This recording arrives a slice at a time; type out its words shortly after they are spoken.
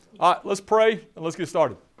All right, let's pray and let's get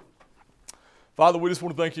started. Father, we just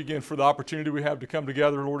want to thank you again for the opportunity we have to come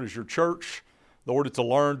together, Lord, as your church. Lord, to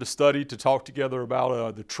learn, to study, to talk together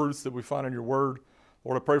about the truths that we find in your word.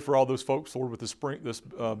 Lord, I pray for all those folks, Lord, with this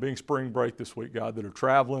being spring break this week, God, that are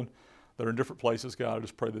traveling, that are in different places, God. I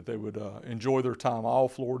just pray that they would enjoy their time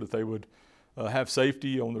off, Lord, that they would have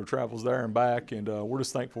safety on their travels there and back. And we're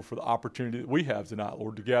just thankful for the opportunity that we have tonight,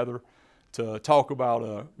 Lord, together to talk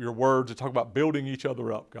about your word, to talk about building each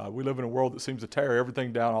other up, God. We live in a world that seems to tear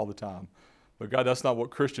everything down all the time. But God, that's not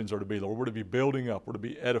what Christians are to be, Lord. We're to be building up. We're to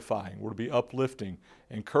be edifying. We're to be uplifting,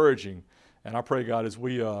 encouraging. And I pray, God, as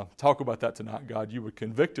we talk about that tonight, God, you would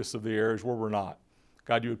convict us of the areas where we're not.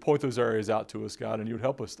 God, you would point those areas out to us, God, and you would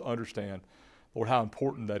help us to understand, Lord, how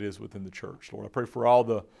important that is within the church. Lord, I pray for all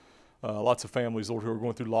the lots of families, Lord, who are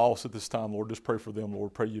going through loss at this time. Lord, just pray for them,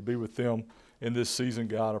 Lord. Pray you be with them in this season,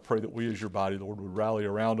 God. I pray that we as your body, Lord, would rally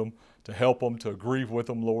around them, to help them, to grieve with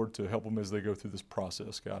them, Lord, to help them as they go through this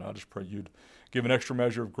process, God. I just pray you'd give an extra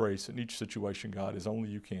measure of grace in each situation, God, as only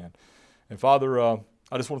you can. And Father, I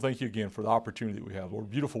just want to thank you again for the opportunity that we have. Lord,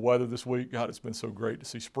 beautiful weather this week. God, it's been so great to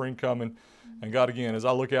see spring coming. And God, again, as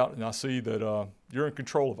I look out and I see that you're in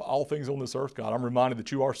control of all things on this earth, God, I'm reminded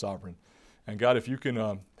that you are sovereign. And God, if you can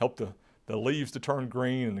help the leaves to turn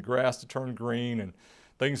green and the grass to turn green and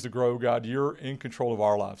things to grow, God, you're in control of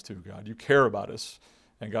our lives too, God. You care about us.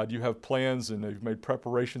 And God, you have plans and you've made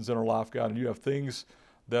preparations in our life, God, and you have things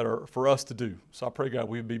that are for us to do. So I pray, God,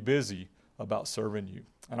 we'd be busy about serving you.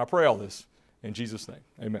 And I pray all this in Jesus' name.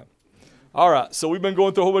 Amen. All right, so we've been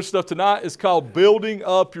going through a whole bunch of stuff tonight. It's called building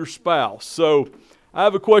up your spouse. So I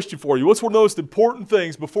have a question for you. What's one of the most important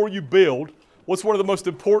things before you build? What's one of the most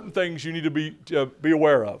important things you need to be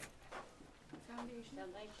aware of?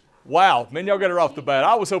 Wow, man, y'all got it off the bat.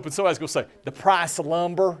 I was hoping somebody's going to say the price of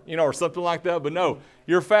lumber, or something like that. But no,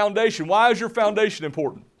 your foundation. Why is your foundation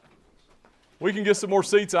important? We can get some more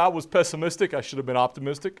seats. I was pessimistic. I should have been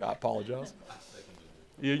optimistic. I apologize.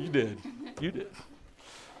 Yeah, you did. You did.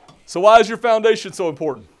 So why is your foundation so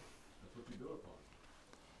important?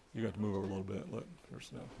 You got to move over a little bit. Look, there's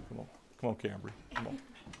snow. Come on, Cambry. Come on.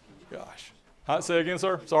 Gosh. Say again,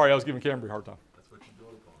 sir? Sorry, I was giving Cambry a hard time. That's what you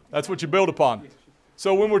build upon. That's what you build upon.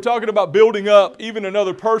 So when we're talking about building up even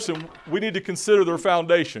another person, we need to consider their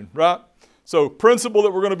foundation, right? So principle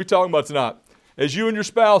that we're going to be talking about tonight. As you and your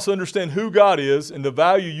spouse understand who God is and the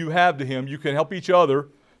value you have to him, you can help each other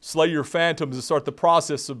slay your phantoms and start the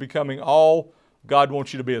process of becoming all God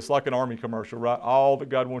wants you to be. It's like an Army commercial, right? All that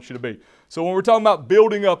God wants you to be. So when we're talking about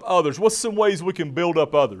building up others, what's some ways we can build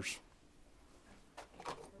up others?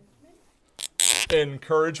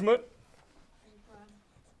 Encouragement.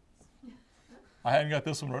 I hadn't got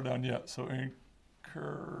this one wrote down yet. So encourage.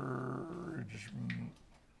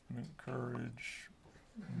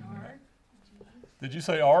 Did you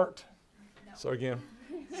say art? No. So again,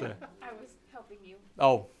 say. I was helping you.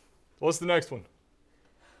 Oh, what's the next one?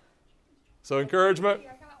 So encouragement.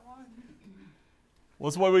 I got one.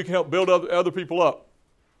 What's the way we can help build other people up?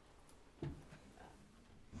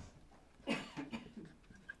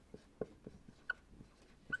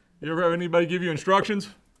 You ever have anybody give you instructions?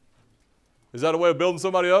 Is that a way of building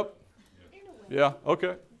somebody up? Yeah,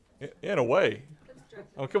 okay. In a way.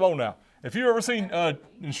 Oh, come on now. If you've ever seen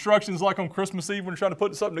instructions like on Christmas Eve when you're trying to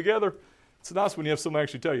put something together, it's nice when you have someone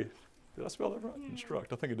actually tell you. Did I spell that right?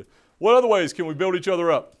 Instruct. I think I did. What other ways can we build each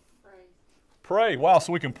other up? Pray. Wow,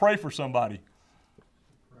 so we can pray for somebody.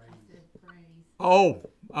 Oh,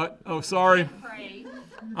 sorry.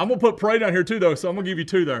 I'm going to put pray down here too, though, so I'm going to give you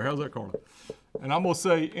two there. How's that, Carla? And I'm going to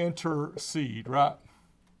say intercede, right?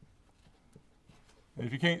 And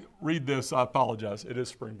if you can't read this, I apologize. It is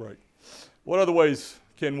spring break. What other ways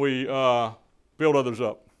can we build others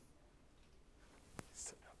up? He's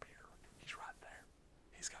sitting up here. He's right there.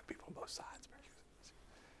 He's got people on both sides.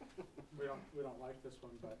 We don't like this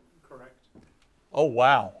one, but correct. Oh,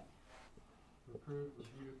 wow. Reprove,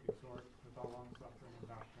 rebuke, exhort with all long-suffering and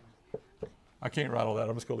doctrine. I can't write all that.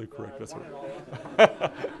 I'm just going to leave correct. That's it.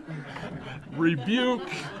 Rebuke,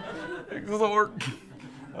 exhort.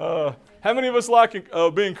 How many of us like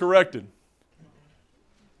being corrected?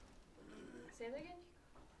 Say that again?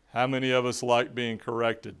 How many of us like being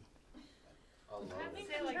corrected? Say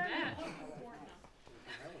it like that.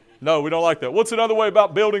 No, we don't like that. What's another way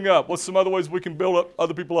about building up? What's some other ways we can build up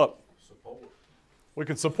other people up? Support. We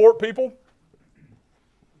can support people.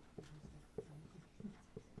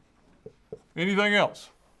 Anything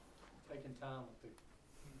else? Taking time with people.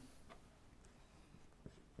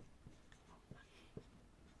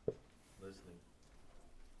 Listening.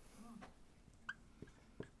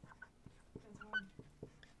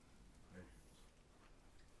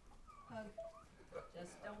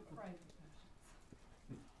 Just don't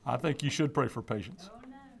I think you should pray for patience. Oh,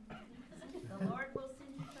 no. The Lord will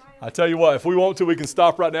send you trials. I tell you what, if we want to, we can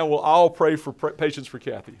stop right now. We'll all pray for patience for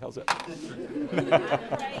Kathy. How's that? I pray the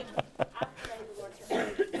Lord's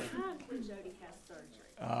times when Jody has surgery.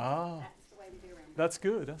 Ah, That's the way we do around here. that's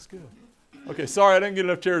good. That's good. Okay, sorry I didn't get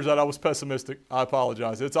enough chairs out. I was pessimistic. I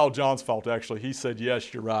apologize. It's all John's fault, actually. He said,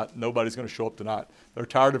 yes, you're right. Nobody's going to show up tonight. They're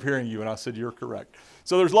tired of hearing you, and I said, you're correct.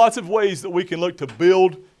 So there's lots of ways that we can look to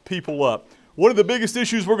build people up. One of the biggest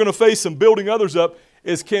issues we're going to face in building others up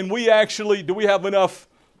is do we have enough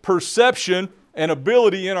perception and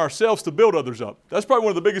ability in ourselves to build others up? That's probably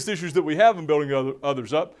one of the biggest issues that we have in building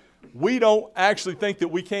others up. We don't actually think that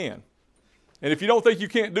we can. And if you don't think you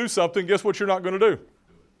can't do something, guess what you're not going to do?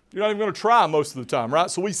 You're not even going to try most of the time,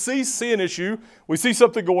 right? So we see an issue, we see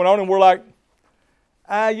something going on, and we're like,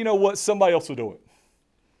 you know what, somebody else will do it.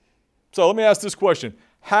 So let me ask this question.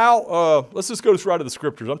 Let's just go right to the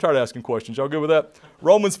scriptures. I'm tired of asking questions. Y'all good with that?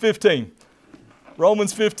 Romans 15.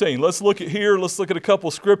 Romans 15. Let's look at here. Let's look at a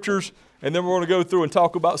couple scriptures, and then we're going to go through and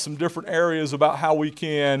talk about some different areas about how we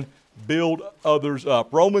can build others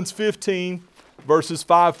up. Romans 15, verses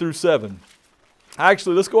 5 through 7.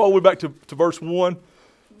 Actually, let's go all the way back to verse 1.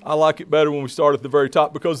 I like it better when we start at the very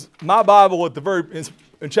top because my Bible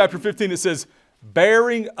in chapter 15 it says,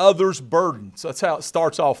 bearing others' burdens. That's how it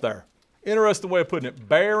starts off there. Interesting way of putting it,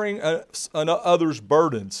 bearing others'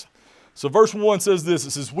 burdens. So verse 1 says this,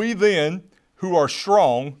 it says, we then, who are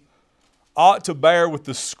strong, ought to bear with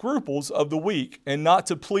the scruples of the weak and not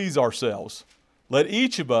to please ourselves. Let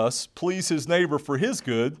each of us please his neighbor for his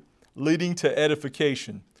good, leading to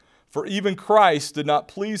edification. For even Christ did not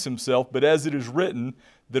please himself, but as it is written,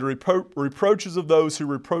 the reproaches of those who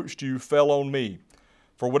reproached you fell on me.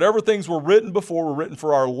 For whatever things were written before were written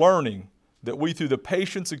for our learning, that we through the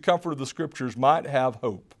patience and comfort of the Scriptures might have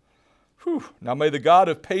hope. Whew. Now may the God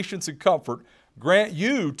of patience and comfort grant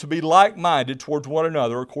you to be like-minded towards one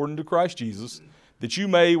another according to Christ Jesus, that you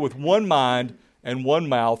may with one mind and one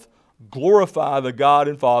mouth glorify the God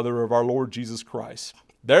and Father of our Lord Jesus Christ.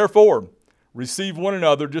 Therefore, receive one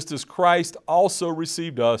another just as Christ also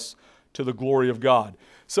received us to the glory of God.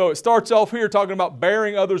 So it starts off here talking about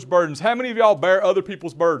bearing others' burdens. How many of y'all bear other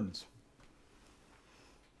people's burdens?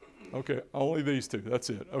 Okay, only these two. That's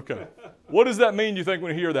it. Okay. What does that mean, you think,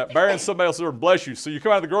 when you hear that? Bearing somebody else's burden. Bless you. So you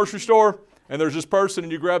come out of the grocery store, and there's this person,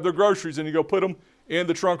 and you grab their groceries, and you go put them in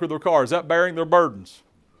the trunk of their car. Is that bearing their burdens?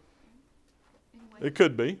 It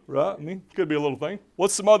could be, right? I mean, it could be a little thing.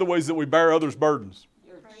 What's some other ways that we bear others' burdens?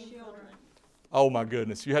 Your children. Oh, my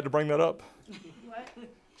goodness. You had to bring that up? What?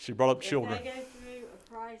 She brought up children. If they go through a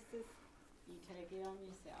crisis, you take it on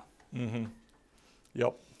yourself. Mm-hmm.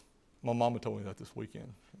 Yep. My mama told me that this weekend.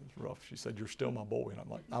 It was rough. She said, you're still my boy. And I'm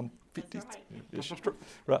like, I'm 50. That's right. It's true.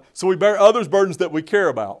 Right. So we bear others' burdens that we care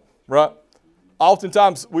about, right?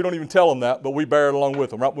 Oftentimes, we don't even tell them that, but we bear it along with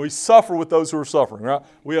them, right? We suffer with those who are suffering, right?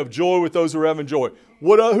 We have joy with those who are having joy.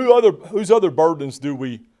 Whose other burdens do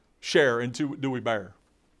we share and do we bear?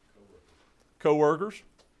 Co-workers.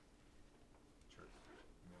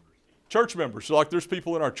 Church members. So like there's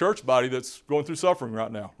people in our church body that's going through suffering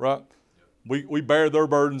right now, right? We bear their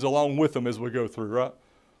burdens along with them as we go through, right?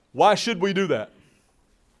 Why should we do that?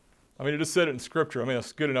 I mean, it just said it in Scripture. I mean,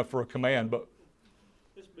 it's good enough for a command, but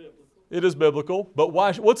It's biblical. it is biblical. But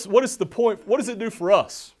why? What is the point? What does it do for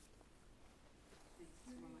us?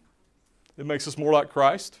 It makes us more like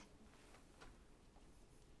Christ.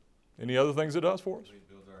 Any other things it does for us? It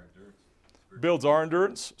builds our endurance. Builds our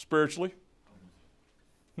endurance spiritually.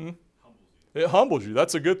 It humbles you.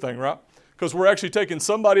 That's a good thing, right? Because we're actually taking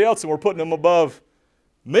somebody else and we're putting them above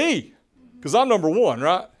me. Because I'm number one,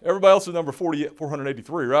 right? Everybody else is number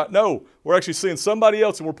 483, right? No, we're actually seeing somebody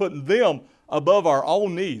else and we're putting them above our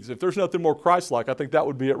own needs. If there's nothing more Christ-like, I think that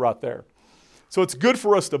would be it right there. So it's good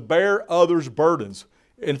for us to bear others' burdens.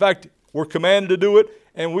 In fact, we're commanded to do it,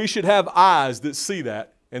 and we should have eyes that see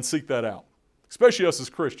that and seek that out, especially us as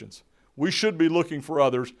Christians. We should be looking for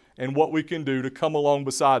others and what we can do to come along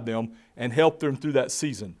beside them and help them through that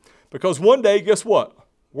season. Because one day, guess what?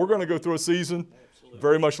 We're going to go through a season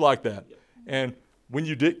very much like that. And when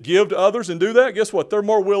you give to others and do that, guess what? They're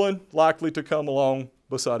more likely to come along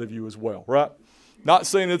beside of you as well, right? Not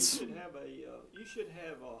saying it's... You should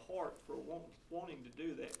have a heart for wanting to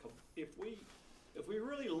do that. If we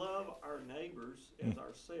really love our neighbors as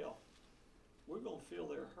ourselves, we're going to feel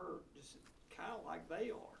their hurt just kind of like they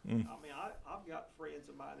are. I mean, I've got friends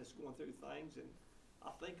of mine that's going through things, and I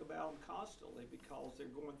think about them constantly because they're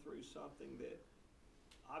going through something that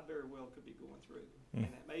I very well could be going through, and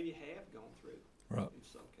that maybe have gone through in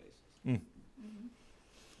some cases.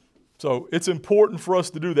 So it's important for us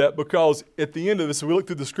to do that because at the end of this, if we look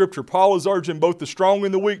through the scripture, Paul is urging both the strong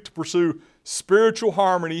and the weak to pursue spiritual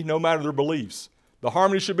harmony no matter their beliefs. The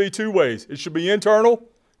harmony should be two ways. It should be internal.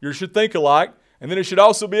 You should think alike. And then it should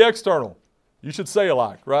also be external. You should say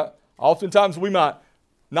alike, right? Oftentimes we might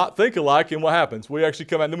not think alike, and what happens? We actually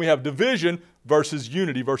come out, and then we have division versus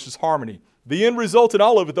unity versus harmony. The end result in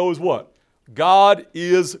all of it, though, is what? God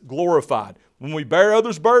is glorified. When we bear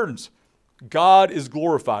others' burdens, God is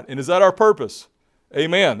glorified. And is that our purpose?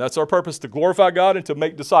 Amen. That's our purpose, to glorify God and to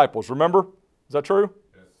make disciples. Remember? Is that true?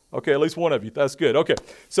 Yes. Okay, at least one of you. That's good. Okay,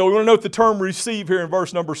 so we want to note the term receive here in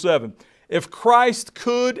verse number 7. If Christ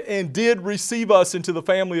could and did receive us into the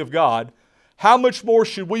family of God, how much more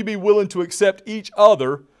should we be willing to accept each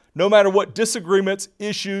other, no matter what disagreements,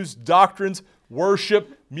 issues, doctrines,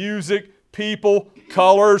 worship, music, people,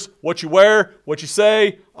 colors, what you wear, what you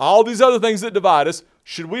say, all these other things that divide us?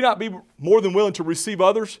 Should we not be more than willing to receive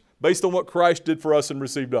others based on what Christ did for us and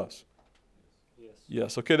received us?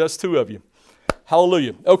 Yes. Okay, that's two of you.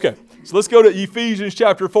 Hallelujah. Okay, so let's go to Ephesians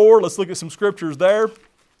chapter 4. Let's look at some scriptures there.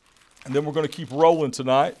 And then we're going to keep rolling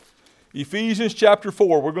tonight. Ephesians chapter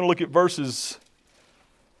 4, we're going to look at verses,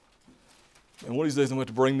 and one of these days I'm going to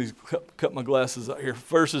have to bring these, cut my glasses out here.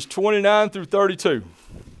 Verses 29 through 32.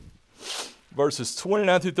 Verses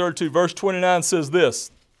 29 through 32. Verse 29 says this.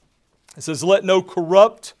 It says, let no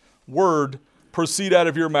corrupt word proceed out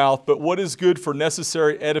of your mouth, but what is good for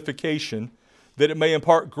necessary edification, that it may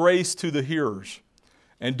impart grace to the hearers.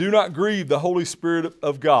 And do not grieve the Holy Spirit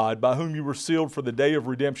of God, by whom you were sealed for the day of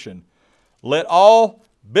redemption. Let all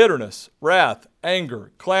bitterness, wrath,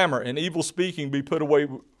 anger, clamor, and evil speaking be put away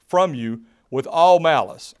from you with all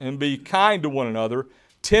malice, and be kind to one another,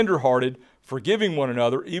 tender-hearted, forgiving one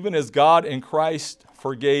another, even as God in Christ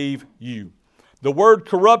forgave you. The word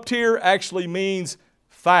corrupt here actually means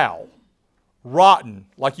foul, rotten,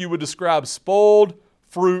 like you would describe spoiled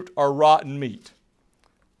fruit or rotten meat.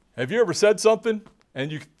 Have you ever said something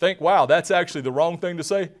and you think, wow, that's actually the wrong thing to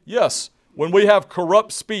say? Yes. When we have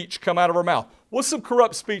corrupt speech come out of our mouth. What's some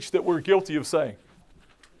corrupt speech that we're guilty of saying?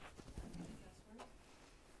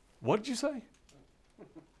 What did you say?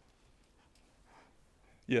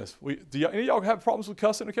 Yes. Do any of y'all have problems with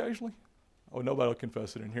cussing occasionally? Oh, nobody will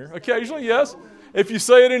confess it in here. Occasionally, yes. If you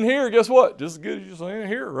say it in here, guess what? Just as good as you say it in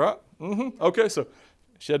here, right? Mm-hmm. Okay, so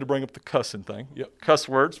she had to bring up the cussing thing. Yep, cuss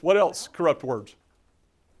words. What else? Corrupt words.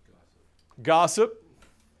 Gossip.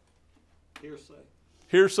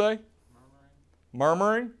 Hearsay.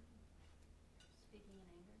 Murmuring.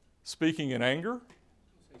 Speaking in anger.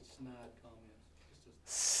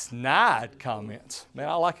 Snide comments. Man,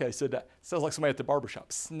 I like how he said that. Sounds like somebody at the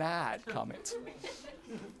barbershop. Snide comments.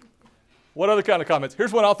 What other kind of comments?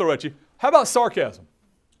 Here's one I'll throw at you. How about sarcasm?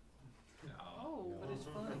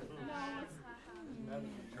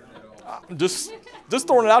 I'm just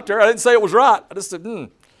throwing it out there. I didn't say it was right. I just said,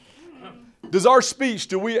 Does our speech,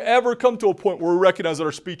 do we ever come to a point where we recognize that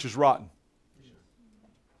our speech is rotten?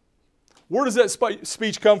 Where does that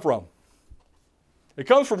speech come from? It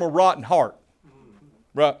comes from a rotten heart,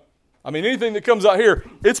 right? I mean, anything that comes out here,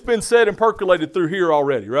 it's been said and percolated through here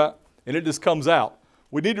already, right? And it just comes out.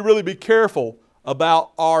 We need to really be careful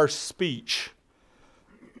about our speech.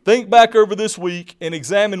 Think back over this week and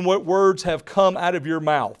examine what words have come out of your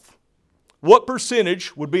mouth. What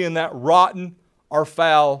percentage would be in that rotten or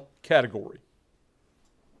foul category?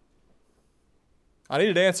 I need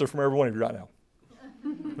an answer from every one of you right now.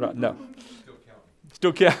 Right? No.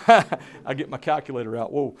 Still counting. I get my calculator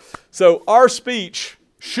out. Whoa. So our speech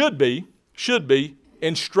should be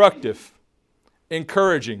instructive,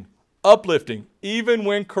 encouraging, uplifting, even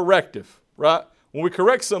when corrective, right? When we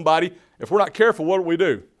correct somebody, if we're not careful, what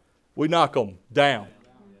do? We knock them down.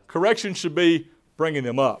 Correction should be bringing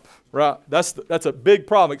them up, right? That's a big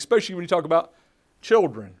problem, especially when you talk about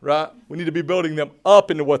children, right? We need to be building them up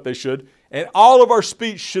into what they should. And all of our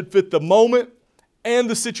speech should fit the moment and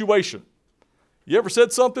the situation. You ever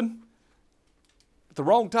said something at the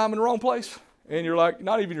wrong time in the wrong place? And you're like,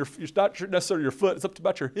 not necessarily your foot, it's up to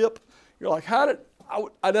about your hip. You're like,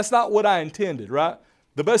 that's not what I intended, right?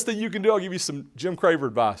 The best thing you can do, I'll give you some Jim Craver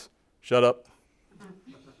advice. Shut up.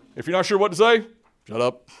 If you're not sure what to say, shut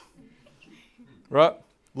up. Right?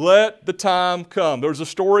 Let the time come. There was a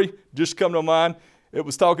story just come to mind. It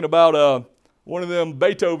was talking about one of them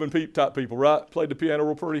Beethoven type people, right? Played the piano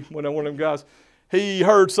real pretty, one of them guys. He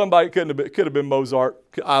heard somebody, could have been Mozart.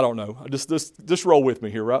 I don't know. Just roll with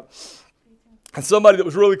me here, right? And somebody that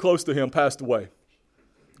was really close to him passed away.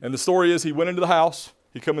 And the story is he went into the house.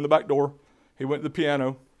 He come in the back door. He went to the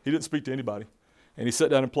piano. He didn't speak to anybody. And he sat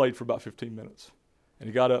down and played for about 15 minutes. And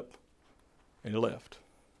he got up and he left.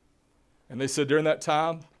 And they said during that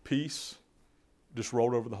time, peace just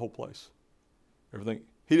rolled over the whole place. Everything.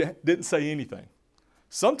 He didn't say anything.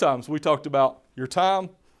 Sometimes we talked about your time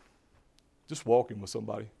just walking with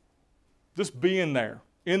somebody. Just being there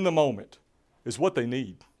in the moment is what they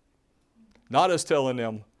need. Not us telling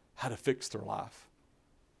them how to fix their life.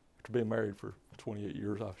 After being married for 28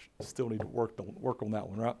 years, I still need to work on that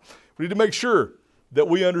one, right? We need to make sure that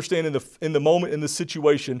we understand in the moment, in the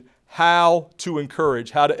situation, how to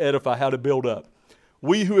encourage, how to edify, how to build up.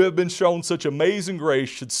 We who have been shown such amazing grace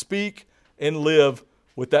should speak and live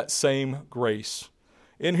with that same grace.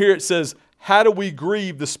 In here it says, how do we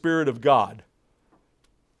grieve the Spirit of God?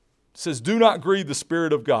 It says, do not grieve the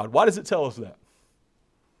Spirit of God. Why does it tell us that?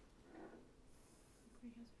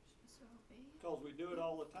 Because we do it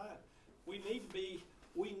all the time. We need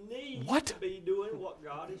What? to be doing what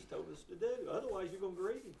God has told us to do. Otherwise, you're going to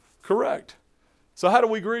grieve Him. Correct. So how do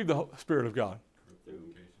we grieve the Spirit of God?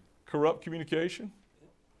 Corrupt communication.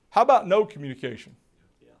 How about no communication?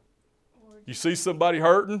 Yeah. You see somebody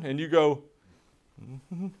hurting and you go,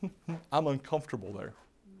 I'm uncomfortable there.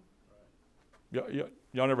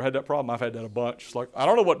 Y'all never had that problem? I've had that a bunch. It's like, I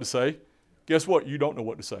don't know what to say. Guess what? You don't know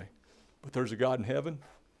what to say. But there's a God in heaven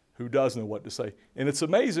who does know what to say. And it's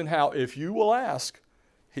amazing how if you will ask,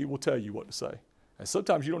 He will tell you what to say. And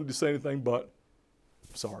sometimes you don't need to say anything but,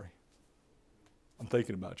 sorry. I'm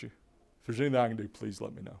thinking about you. If there's anything I can do, please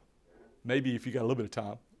let me know. Maybe if you got a little bit of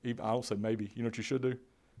time, even, I don't say maybe, you know what you should do?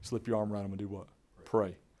 Slip your arm around them and do what? Pray.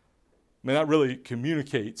 I mean, that really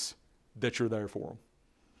communicates that you're there for them.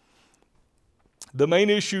 The main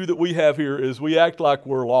issue that we have here is we act like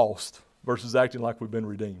we're lost versus acting like we've been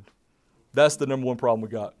redeemed. That's the number one problem we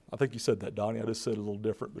got. I think you said that, Donnie. I just said it a little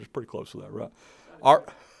different, but it's pretty close to that, right?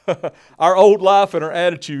 Our old life and our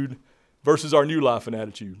attitude versus our new life and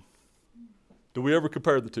attitude. Do we ever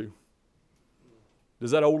compare the two?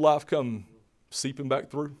 Does that old life come seeping back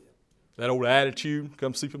through? That old attitude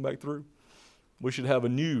come seeping back through? We should have a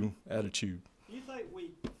new attitude. Do you think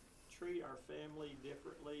we treat our family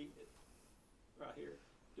differently? Right here.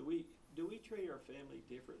 Do we treat our family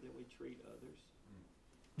different than we treat others?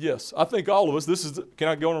 Yes, I think all of us. Can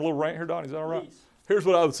I go on a little rant here, Donnie? Is that all right? Please. Here's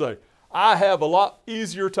what I would say. I have a lot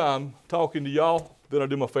easier time talking to y'all than I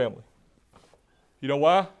do my family. You know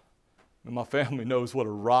why? My family knows what a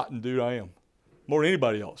rotten dude I am, more than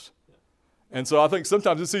anybody else. And so I think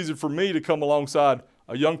sometimes it's easier for me to come alongside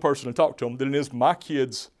a young person and talk to them than it is my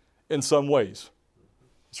kids in some ways.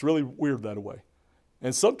 It's really weird that way.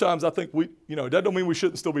 And sometimes I think that don't mean we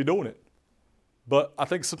shouldn't still be doing it. But I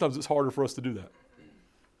think sometimes it's harder for us to do that.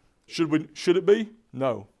 Should it be?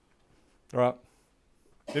 No. All right.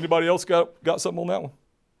 Anybody else got something on that one?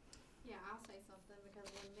 Yeah, I'll say something because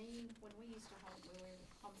when we used to when we were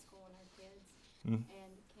homeschooling our kids, and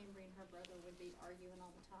Cambry and her brother would be arguing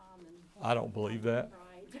all the time, and I don't believe that.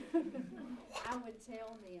 right, I would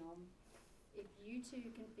tell them, if you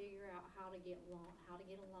two can figure out how to get along,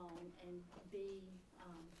 and be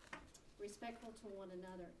respectful to one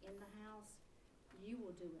another in the house, you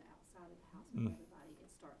will do it outside of the house with everybody.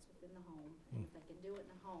 It starts within the home, and if they can do it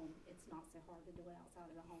in the home, it's not so hard to do it outside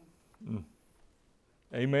of the home.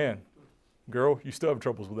 Amen. Girl, you still have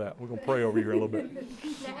troubles with that. We're going to pray over you here a little bit.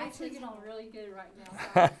 Yeah, actually getting on really good right now.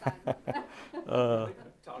 So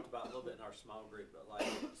We talked about a little bit in our small group, but like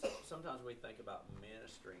sometimes we think about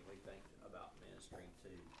ministering. We think about ministering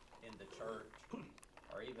in the church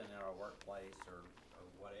or even in our workplace or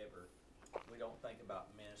whatever. We don't think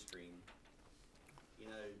about ministering.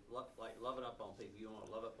 You know, like loving up on people. You want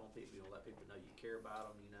to love up on people. You want to let people know you care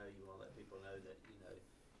about them. You want to let people know that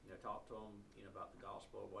talk to them. About the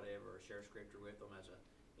gospel or whatever, or share scripture with them as an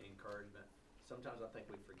encouragement. Sometimes I think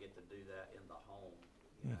we forget to do that in the home.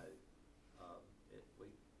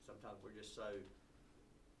 Sometimes we're just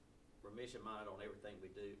we're mission-minded on everything we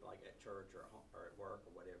do, like at church or at work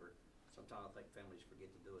or whatever. Sometimes I think families forget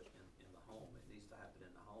to do it in the home. It needs to happen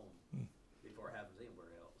in the home before it happens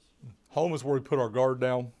anywhere else. Home is where we put our guard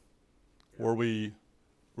down, where we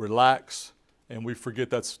relax, and we forget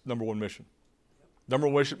that's number one mission. Number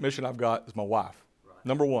one mission I've got is my wife. Right.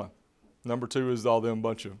 Number one. Number two is all them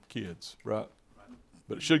bunch of kids, right?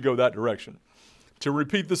 But it should go that direction. To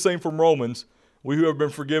repeat the same from Romans, we who have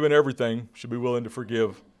been forgiven everything should be willing to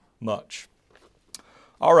forgive much.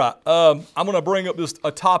 All right. I'm going to bring up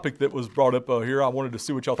a topic that was brought up here. I wanted to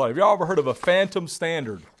see what y'all thought. Have y'all ever heard of a phantom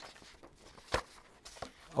standard?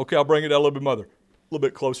 Okay, I'll bring it down a little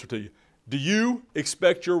bit closer to you. Do you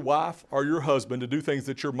expect your wife or your husband to do things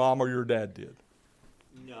that your mom or your dad did?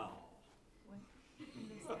 No.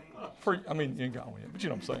 You ain't got one yet, but you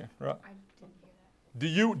know what I'm saying, right?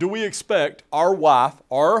 Do we expect our wife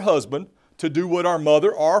or our husband to do what our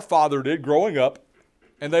mother or our father did growing up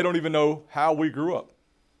and they don't even know how we grew up.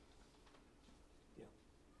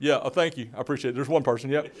 Yeah, thank you. I appreciate it. There's one person,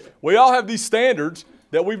 yep. We all have these standards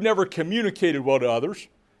that we've never communicated well to others,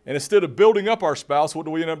 and instead of building up our spouse, what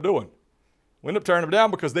do we end up doing? We end up tearing them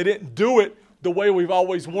down because they didn't do it the way we've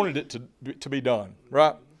always wanted it to be done,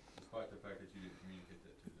 right? Despite the fact that you didn't communicate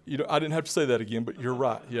that to them. I didn't have to say that again, but you're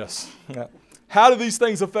right, yes. Yeah. How do these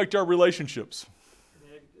things affect our relationships?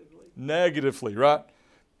 Negatively, right?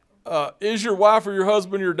 Is your wife or your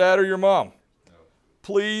husband your dad or your mom? No.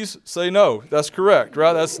 Please say no. That's correct,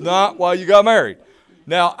 right? That's not why you got married.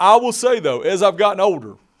 Now, I will say, though, as I've gotten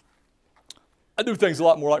older, I do things a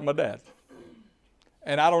lot more like my dad.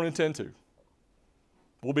 And I don't intend to.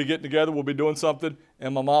 We'll be getting together, we'll be doing something,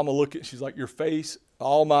 and my mom will look at, she's like, your face,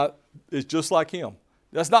 it's just like him.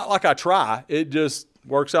 That's not like I try. It just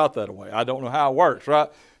works out that way. I don't know how it works, right?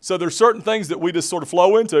 So there's certain things that we just sort of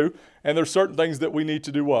flow into, and there's certain things that we need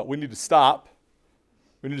to do what? We need to stop.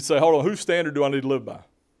 We need to say, hold on, whose standard do I need to live by?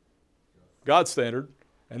 God's standard,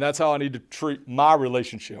 and that's how I need to treat my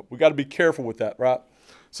relationship. We got to be careful with that, right?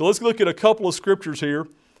 So let's look at a couple of scriptures here,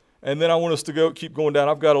 and then I want us to keep going down.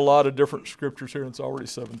 I've got a lot of different scriptures here, and it's already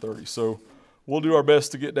 7:30, so we'll do our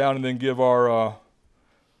best to get down and then give our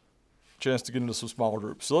chance to get into some smaller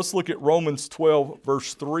groups. So let's look at Romans 12,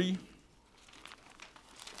 verse 3.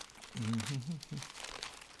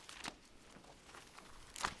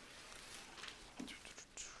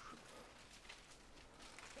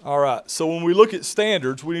 All right, so when we look at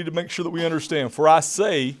standards, we need to make sure that we understand. For I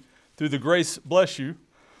say, through the grace, bless you,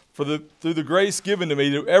 through the grace given to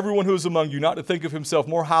me, to everyone who is among you, not to think of himself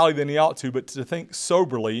more highly than he ought to, but to think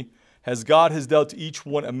soberly, as God has dealt to each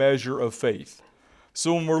one a measure of faith.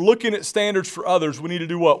 So when we're looking at standards for others, we need to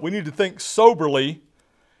do what? We need to think soberly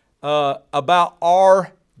about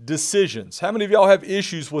our decisions. How many of y'all have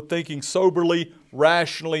issues with thinking soberly,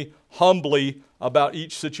 rationally, humbly about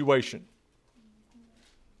each situation?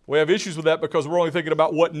 We have issues with that because we're only thinking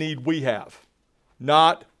about what need we have,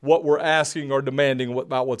 not what we're asking or demanding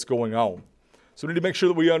about what's going on. So we need to make sure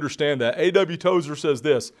that we understand that. A.W. Tozer says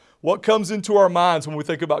this, what comes into our minds when we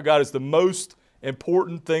think about God is the most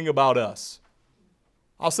important thing about us.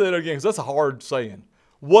 I'll say that again because that's a hard saying.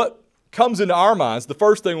 What comes into our minds, the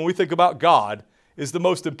first thing when we think about God, is the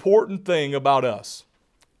most important thing about us.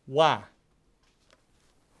 Why?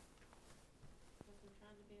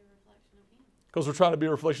 Because we're trying to be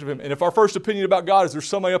a reflection of Him. And if our first opinion about God is there's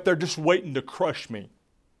somebody up there just waiting to crush me.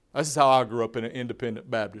 This is how I grew up in an independent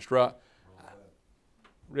Baptist, right?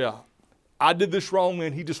 Yeah. I did this wrong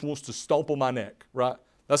and He just wants to stomp on my neck, right?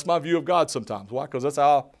 That's my view of God sometimes. Why? Because that's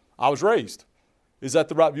how I was raised. Is that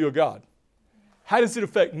the right view of God? How does it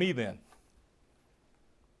affect me then?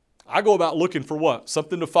 I go about looking for what?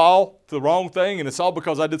 Something to fall to the wrong thing, and it's all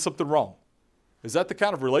because I did something wrong. Is that the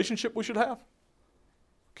kind of relationship we should have?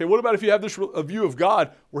 Okay, what about if you have a view of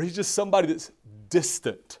God where He's just somebody that's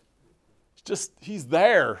distant? He's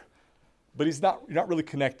there, but you're not really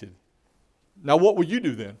connected. Now, what will you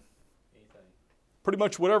do then? Anything. Pretty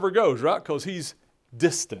much whatever goes, right? Because He's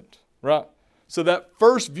distant, right? So that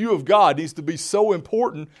first view of God needs to be so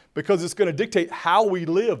important because it's going to dictate how we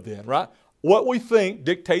live then, right? What we think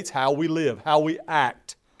dictates how we live, how we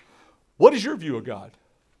act. What is your view of God?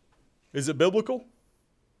 Is it biblical?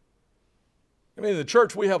 I mean, in the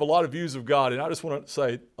church, we have a lot of views of God, and I just want to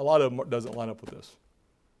say a lot of them doesn't line up with this.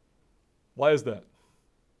 Why is that?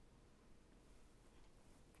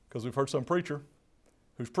 Because we've heard some preacher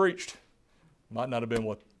who's preached might not have been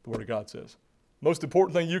what the Word of God says. Most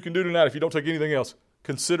important thing you can do tonight, if you don't take anything else,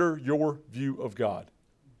 consider your view of God.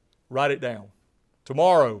 Write it down.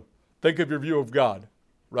 Tomorrow, think of your view of God.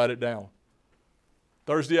 Write it down.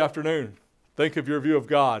 Thursday afternoon, think of your view of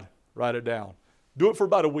God. Write it down. Do it for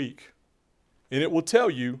about a week, and it will tell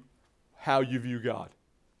you how you view God.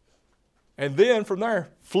 And then from there,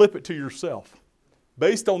 flip it to yourself.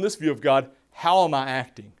 Based on this view of God, how am I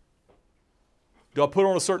acting? Do I put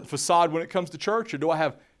on a certain facade when it comes to church, or do I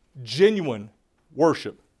have genuine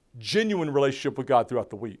worship, genuine relationship with God throughout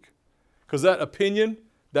the week? Because that opinion,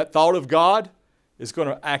 that thought of God is going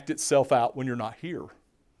to act itself out when you're not here.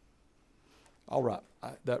 All right.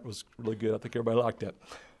 That was really good. I think everybody liked that.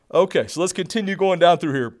 Okay, so let's continue going down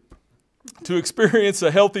through here. To experience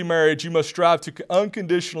a healthy marriage, you must strive to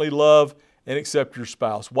unconditionally love and accept your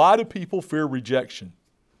spouse. Why do people fear rejection?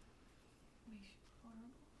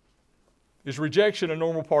 Is rejection a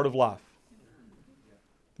normal part of life?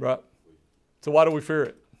 Right? So why do we fear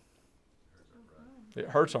it? It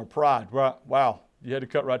hurts our pride, right? Wow, you had to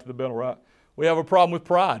cut right to the middle, right? We have a problem with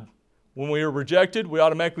pride. When we are rejected, we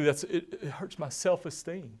automatically, it hurts my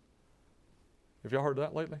self-esteem. Have y'all heard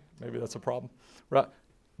that lately? Maybe that's a problem, right?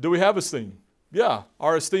 Do we have esteem? Yeah.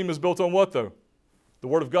 Our esteem is built on what, though? The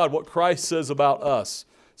Word of God, what Christ says about us.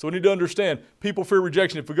 So we need to understand, people fear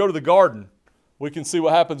rejection. If we go to the garden, we can see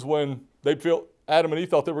what happens when Adam and Eve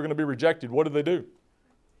thought they were going to be rejected. What did they do?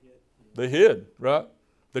 They hid, right?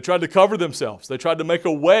 They tried to cover themselves. They tried to make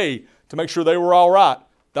a way to make sure they were all right.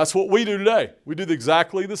 That's what we do today. We do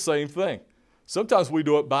exactly the same thing. Sometimes we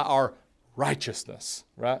do it by our righteousness,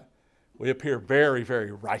 right? We appear very,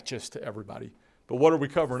 very righteous to everybody. But what are we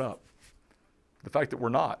covering up? The fact that we're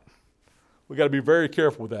not. We've got to be very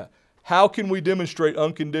careful with that. How can we demonstrate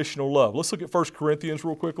unconditional love? Let's look at 1 Corinthians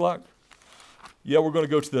real quick, like. Yeah, we're going to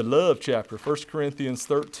go to the love chapter, 1 Corinthians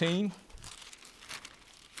 13.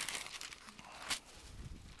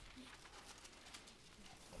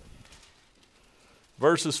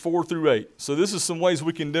 Verses 4 through 8. So this is some ways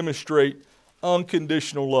we can demonstrate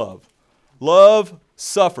unconditional love. Love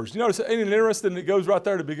suffers. You notice, ain't it interesting it goes right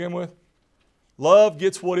there to begin with? Love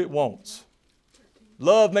gets what it wants.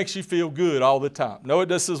 Love makes you feel good all the time. No, it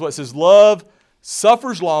does this way. It says love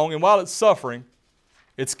suffers long, and while it's suffering,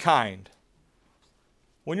 it's kind.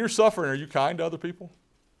 When you're suffering, are you kind to other people?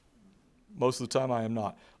 Most of the time I am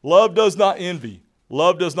not. Love does not envy.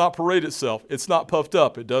 Love does not parade itself. It's not puffed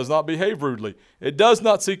up. It does not behave rudely. It does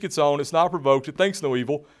not seek its own. It's not provoked. It thinks no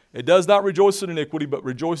evil. It does not rejoice in iniquity, but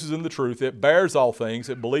rejoices in the truth. It bears all things.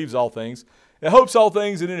 It believes all things. It hopes all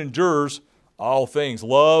things, and it endures all things.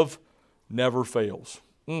 Love never fails.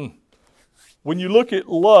 When you look at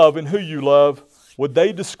love and who you love, would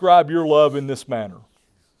they describe your love in this manner?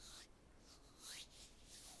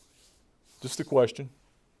 Just a question.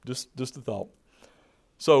 Just a thought.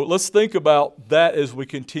 So let's think about that as we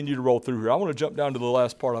continue to roll through here. I want to jump down to the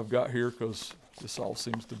last part I've got here because this all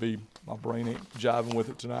seems to be, my brain ain't jiving with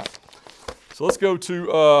it tonight. So let's go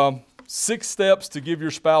to 6 steps to give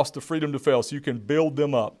your spouse the freedom to fail so you can build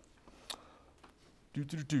them up.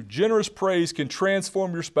 Generous praise can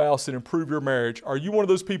transform your spouse and improve your marriage. Are you one of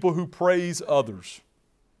those people who praise others?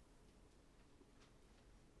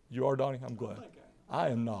 You are, Donnie? I'm glad. I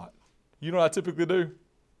am not. You know what I typically do?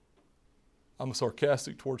 I'm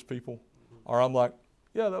sarcastic towards people, or I'm like,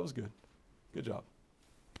 yeah, that was good. Good job.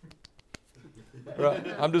 Right?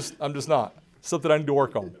 I'm just not. Something I need to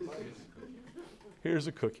work on. Here's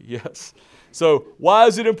a cookie, yes. So why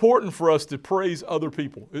is it important for us to praise other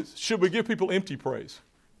people? Should we give people empty praise?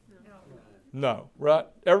 No, right?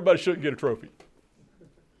 Everybody shouldn't get a trophy.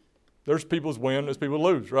 There's people who win, there's people who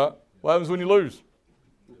lose, right? What happens when you lose?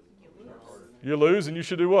 You lose, and you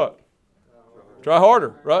should do what? Try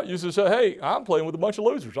harder, right? You should say, hey, I'm playing with a bunch of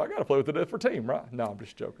losers. I got to play with a different team, right? No, I'm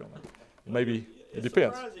just joking on that. Maybe it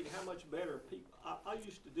depends. It's surprising how much better people, I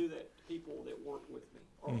used to do that to people that worked with me,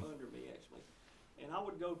 or under me actually. And I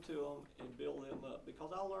would go to them and build them up because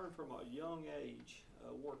I learned from a young age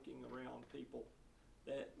working around people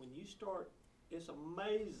that when you start, it's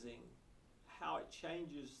amazing how it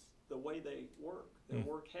changes the way they work, their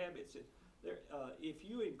work habits. If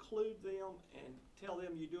you include them and tell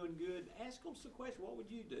them you're doing good, ask them some questions. What would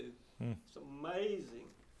you do? It's amazing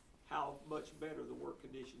how much better the work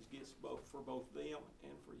conditions gets for both them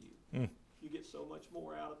and for you. You get so much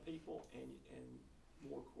more out of people and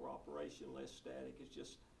more cooperation, less static. It's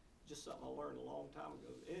just something I learned a long time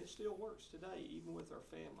ago, and it still works today, even with our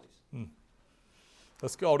families.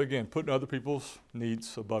 Let's go it again. Putting other people's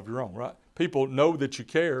needs above your own, right? People know that you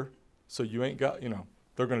care, so you ain't got,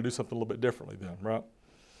 they're going to do something a little bit differently then, right?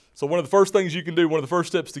 So one of the first things you can do, one of the first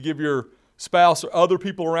steps to give your spouse or other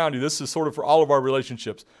people around you, this is sort of for all of our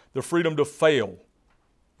relationships, the freedom to fail.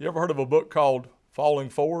 You ever heard of a book called Failing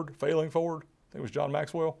Forward? I think it was John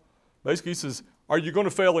Maxwell. Basically, he says, are you going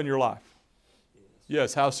to fail in your life?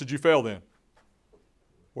 Yes. How should you fail then?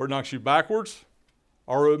 Where it knocks you backwards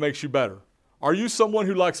or it makes you better? Are you someone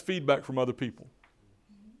who likes feedback from other people?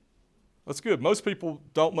 That's good. Most people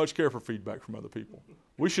don't much care for feedback from other people.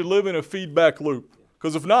 We should live in a feedback loop.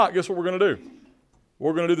 Because if not, guess what we're going to do?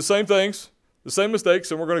 We're going to do the same things, the same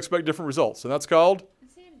mistakes, and we're going to expect different results. And that's called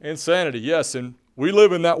insanity. Yes, and we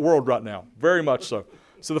live in that world right now, very much so.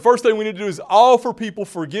 So the first thing we need to do is offer people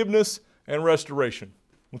forgiveness and restoration.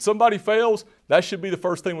 When somebody fails, that should be the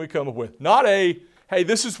first thing we come up with. Not hey,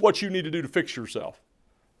 this is what you need to do to fix yourself.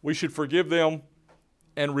 We should forgive them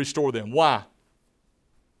and restore them. Why?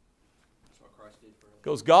 That's what Christ did for us.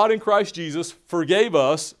 Because God in Christ Jesus forgave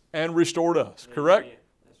us and restored us, correct? Yeah,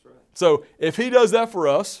 that's right. So if He does that for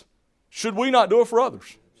us, should we not do it for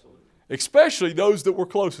others? Absolutely. Especially those that we're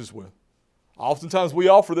closest with. Oftentimes we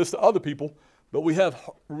offer this to other people, but we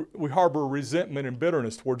harbor resentment and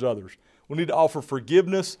bitterness towards others. We need to offer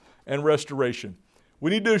forgiveness and restoration.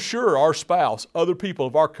 We need to assure our spouse, other people,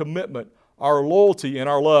 of our commitment, our loyalty, and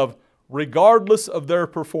our love, regardless of their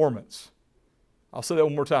performance. I'll say that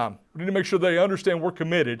one more time. We need to make sure they understand we're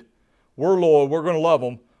committed, we're loyal, we're going to love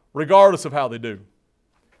them, regardless of how they do.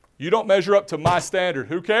 You don't measure up to my standard.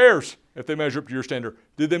 Who cares if they measure up to your standard?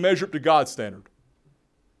 Did they measure up to God's standard?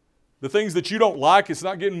 The things that you don't like, it's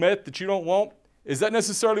not getting met, that you don't want, is that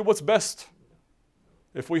necessarily what's best?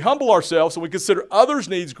 If we humble ourselves and we consider others'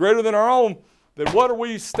 needs greater than our own, then what are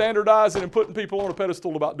we standardizing and putting people on a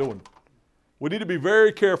pedestal about doing? We need to be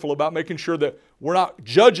very careful about making sure that we're not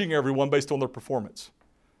judging everyone based on their performance.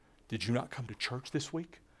 Did you not come to church this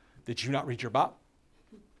week? Did you not read your Bible?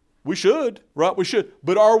 We should, right? We should.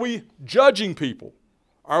 But are we judging people?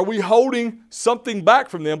 Are we holding something back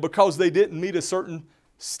from them because they didn't meet a certain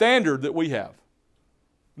standard that we have?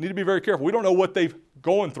 We need to be very careful. We don't know what they've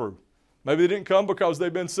gone through. Maybe they didn't come because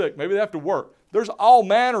they've been sick. Maybe they have to work. There's all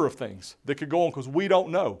manner of things that could go on because we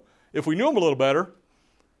don't know. If we knew them a little better,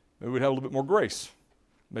 maybe we'd have a little bit more grace.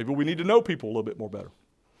 Maybe we need to know people a little bit more better.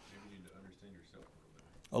 Maybe you need to understand yourself a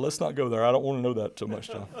little better. Oh, let's not go there. I don't want to know that so much,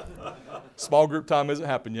 John. Small group time hasn't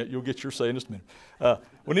happened yet. You'll get your say in just a minute.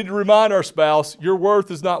 We need to remind our spouse, your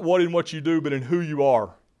worth is not what in what you do, but in who you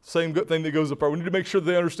are. Same good thing that goes up there. We need to make sure that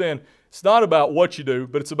they understand it's not about what you do,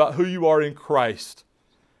 but it's about who you are in Christ.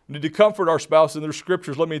 We need to comfort our spouse in their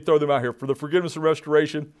scriptures. Let me throw them out here. For the forgiveness and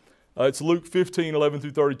restoration, it's Luke 15:11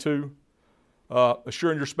 through 32.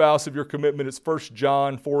 Assuring your spouse of your commitment, it's 1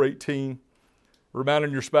 John 4:18.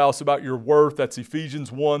 Reminding your spouse about your worth, that's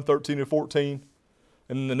Ephesians 1:13 and 14.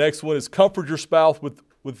 And then the next one is comfort your spouse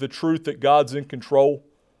with the truth that God's in control.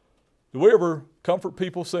 Do we ever comfort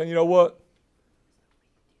people saying, you know what?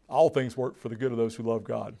 All things work for the good of those who love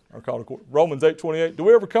God. Romans 8:28. Do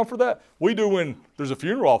we ever comfort that? We do when there's a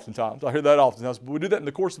funeral oftentimes. I hear that oftentimes. But we do that in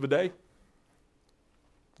the course of a day.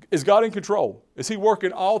 Is God in control? Is He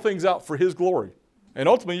working all things out for His glory? And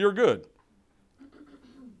ultimately, you're good.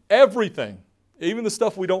 Everything, even the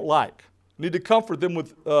stuff we don't like, need to comfort them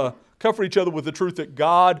with, comfort each other with the truth that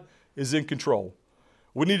God is in control.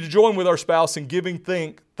 We need to join with our spouse in giving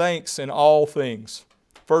thanks in all things.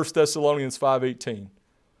 1 Thessalonians 5:18.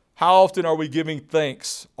 How often are we giving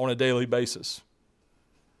thanks on a daily basis?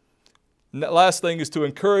 And that last thing is to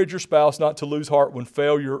encourage your spouse not to lose heart when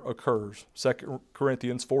failure occurs. 2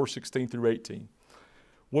 Corinthians 4:16 through 18.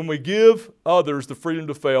 When we give others the freedom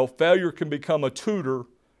to fail, failure can become a tutor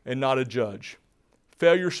and not a judge.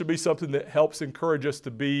 Failure should be something that helps encourage us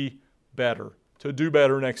to be better, to do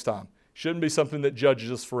better next time. Shouldn't be something that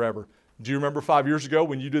judges us forever. Do you remember 5 years ago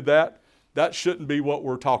when you did that? That shouldn't be what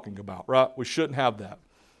we're talking about, right? We shouldn't have that.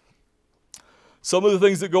 Some of the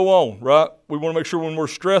things that go on, right? We want to make sure when we're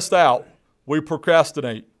stressed out, we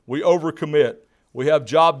procrastinate, we overcommit, we have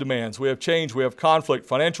job demands, we have change, we have conflict,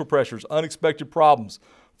 financial pressures, unexpected problems,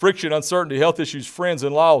 friction, uncertainty, health issues, friends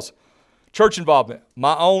and laws, church involvement,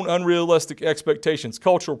 my own unrealistic expectations,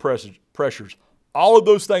 cultural pressures. All of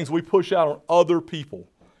those things we push out on other people.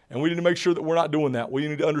 And we need to make sure that we're not doing that. We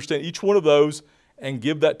need to understand each one of those and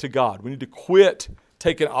give that to God. We need to quit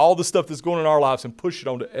taking all the stuff that's going on in our lives and push it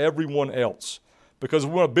onto everyone else. Because if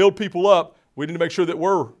we want to build people up, we need to make sure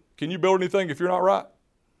that can you build anything if you're not right?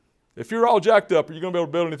 If you're all jacked up, are you going to be able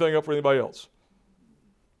to build anything up for anybody else?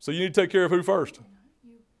 So you need to take care of who first?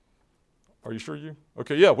 Are you sure you?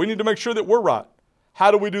 Okay, yeah, we need to make sure that we're right.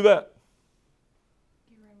 How do we do that?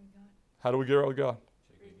 How do we get right with God?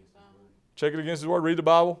 Check it against His Word, read the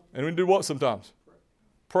Bible, and we do what sometimes?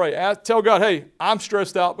 Pray. Tell God, hey, I'm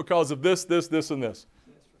stressed out because of this, this, this, and this.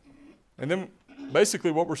 And then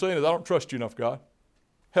basically what we're saying is, I don't trust you enough, God.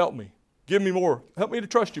 Help me. Give me more. Help me to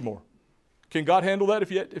trust you more. Can God handle that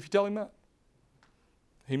if you tell Him that?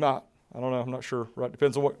 He might. I don't know. I'm not sure. Right?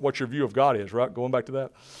 Depends on what your view of God is, right? Going back to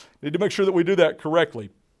that. Need to make sure that we do that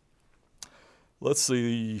correctly. Let's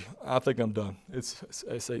see. I think I'm done. It's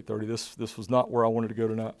 8:30. This was not where I wanted to go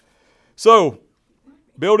tonight. So,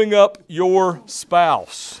 building up your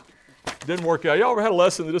spouse. Didn't work out. Y'all ever had a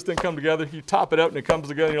lesson that just didn't come together? You top it up and it comes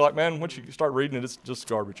together and you're like, man, once you start reading it, it's just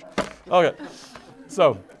garbage. Okay.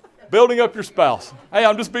 So, building up your spouse. Hey,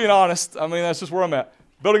 I'm just being honest. I mean, that's just where I'm at.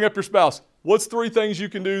 Building up your spouse. What's 3 things you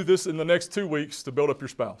can do in the next 2 weeks to build up your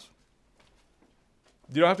spouse?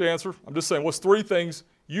 You don't have to answer. I'm just saying, what's 3 things,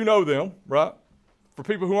 you know them, right? For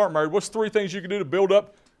people who aren't married, what's 3 things you can do to build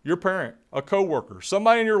up your parent, a coworker,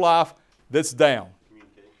 somebody in your life that's down?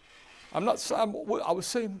 I was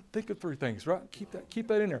saying, think of 3 things, right? Keep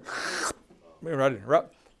that in there. Right in there, right?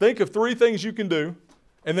 Think of 3 things you can do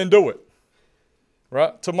and then do it.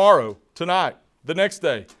 Right? Tomorrow, tonight, the next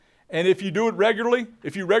day. And if you do it regularly,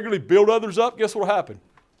 if you regularly build others up, guess what will happen?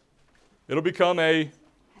 It'll become a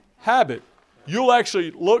habit. You'll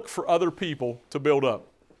actually look for other people to build up.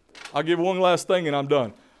 I'll give one last thing and I'm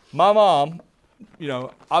done. My mom,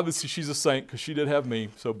 obviously she's a saint because she did have me,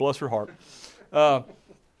 so bless her heart.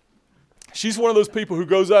 She's one of those people who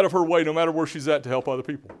goes out of her way no matter where she's at to help other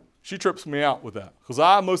people. She trips me out with that because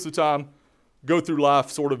I, most of the time, go through life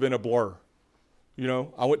sort of in a blur.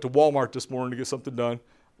 I went to Walmart this morning to get something done.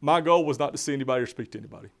 My goal was not to see anybody or speak to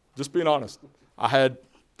anybody. Just being honest. I had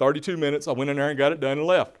 32 minutes. I went in there and got it done and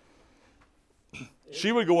left.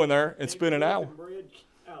 She would go in there and spend an hour.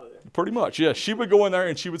 Pretty much, yes. She would go in there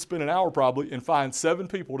and she would spend an hour probably and find 7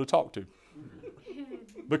 people to talk to.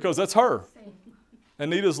 Because that's her.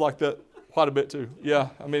 Anita's like that quite a bit too. Yeah,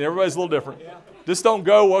 I mean, everybody's a little different. Just don't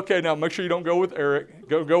go, okay, now make sure you don't go with Eric.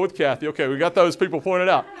 Go with Kathy. Okay, we got those people pointed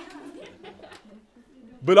out.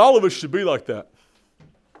 But all of us should be like that.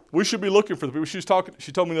 We should be looking for the people. She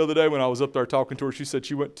told me the other day when I was up there talking to her, she said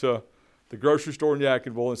she went to the grocery store in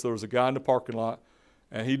Yadkinville, and so there was a guy in the parking lot,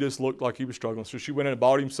 and he just looked like he was struggling. So she went in and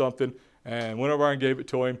bought him something and went over and gave it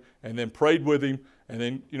to him and then prayed with him and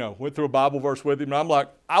then, went through a Bible verse with him. And I'm like,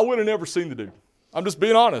 I would have never seen the dude. I'm just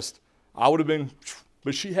being honest. I would have been,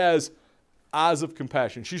 but she has eyes of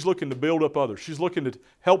compassion. She's looking to build up others. She's looking to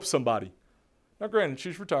help somebody. Now, granted,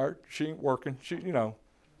 she's retired. She ain't working. She,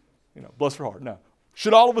 bless her heart. No.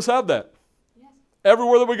 Should all of us have that? Yes.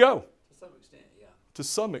 Everywhere that we go? To some extent, yeah. To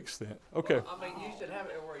some extent. Okay. Well, I mean, you should have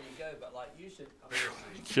it everywhere you go, but like you should.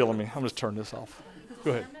 Killing me. I'm just turning this off.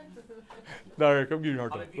 Go ahead. No, Eric, I'm giving you a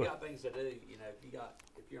hard time. If you got things to do,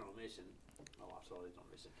 if you're on a mission, my wife's always on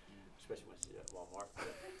a mission, especially when she's at Walmart.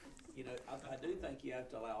 But, I do think you have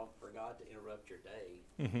to allow for God to interrupt your day.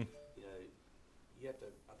 Mm-hmm.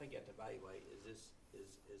 I think you have to evaluate,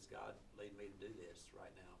 is God leading me to do this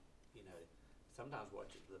right now? Sometimes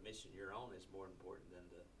the mission you're on is more important than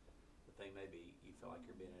the thing maybe you feel like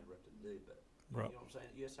you're being interrupted to do, but right. You know what I'm saying?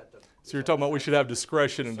 You just have to. So you're talking about we should have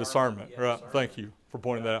discretion and discernment, yeah, right? discernment. Thank you for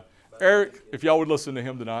pointing that out. Eric, if y'all would listen to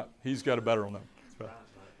him tonight, he's got it better on that.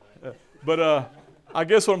 Right. But I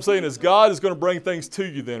guess what I'm saying is God is going to bring things to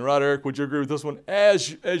you then, right, Eric? Would you agree with this one? As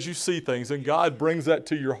you see things and God brings that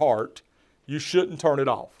to your heart, you shouldn't turn it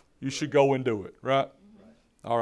off. You should go and do it, right?